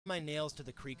my nails to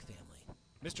the Creek family.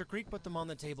 Mr. Creek put them on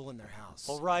the table in their house.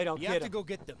 All right, I'll You get have to him. go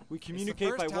get them. We It's the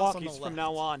communicate by first house on walkies the from left.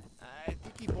 now on. I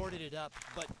think he boarded it up,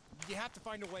 but you have to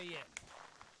find a way in.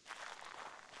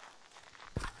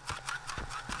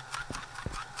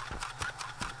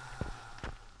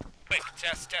 Wait,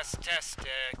 test.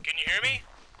 Can you hear me?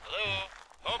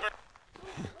 Hello? Over.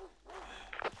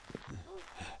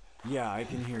 Yeah, I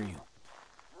can hear you.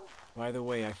 By the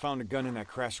way, I found a gun in that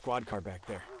crashed squad car back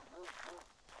there.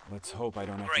 Let's hope I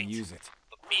don't have to use it.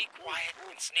 But be quiet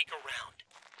and sneak around.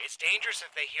 It's dangerous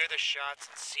if they hear the shots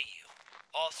and see you.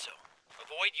 Also,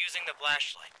 avoid using the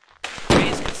flashlight.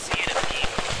 Rays can see it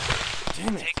immediately.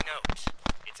 Damn it. Take note.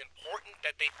 It's important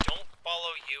that they don't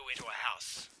follow you into a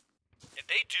house. If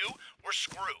they do, we're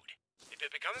screwed. If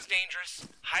it becomes dangerous,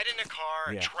 hide in a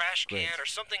car, a trash can, or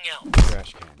something else.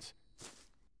 Trash cans.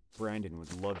 Brandon would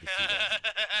love to see that.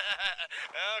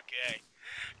 Okay.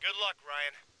 Good luck,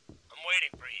 Ryan. I'm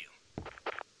waiting for you.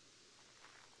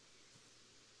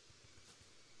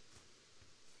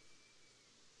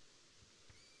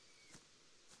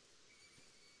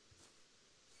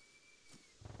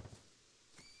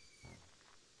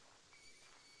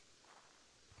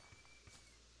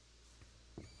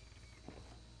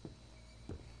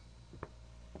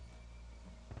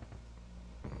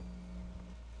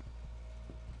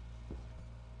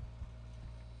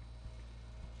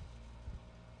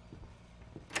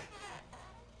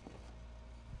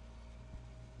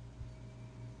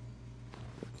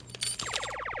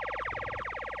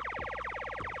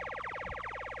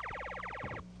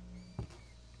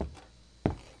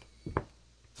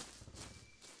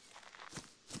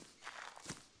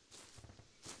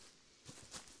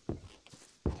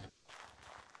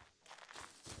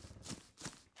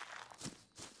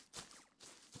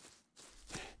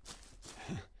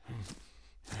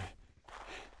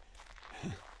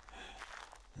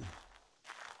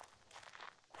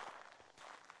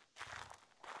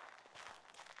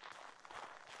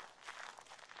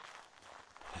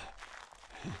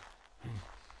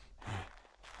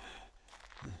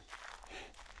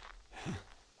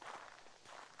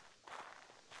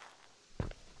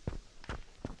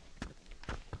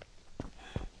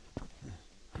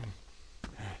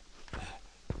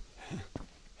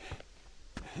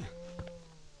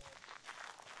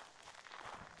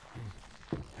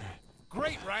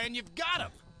 Great, Ryan, you've got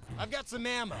him! I've got some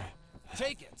ammo.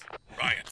 Take it. Ryan,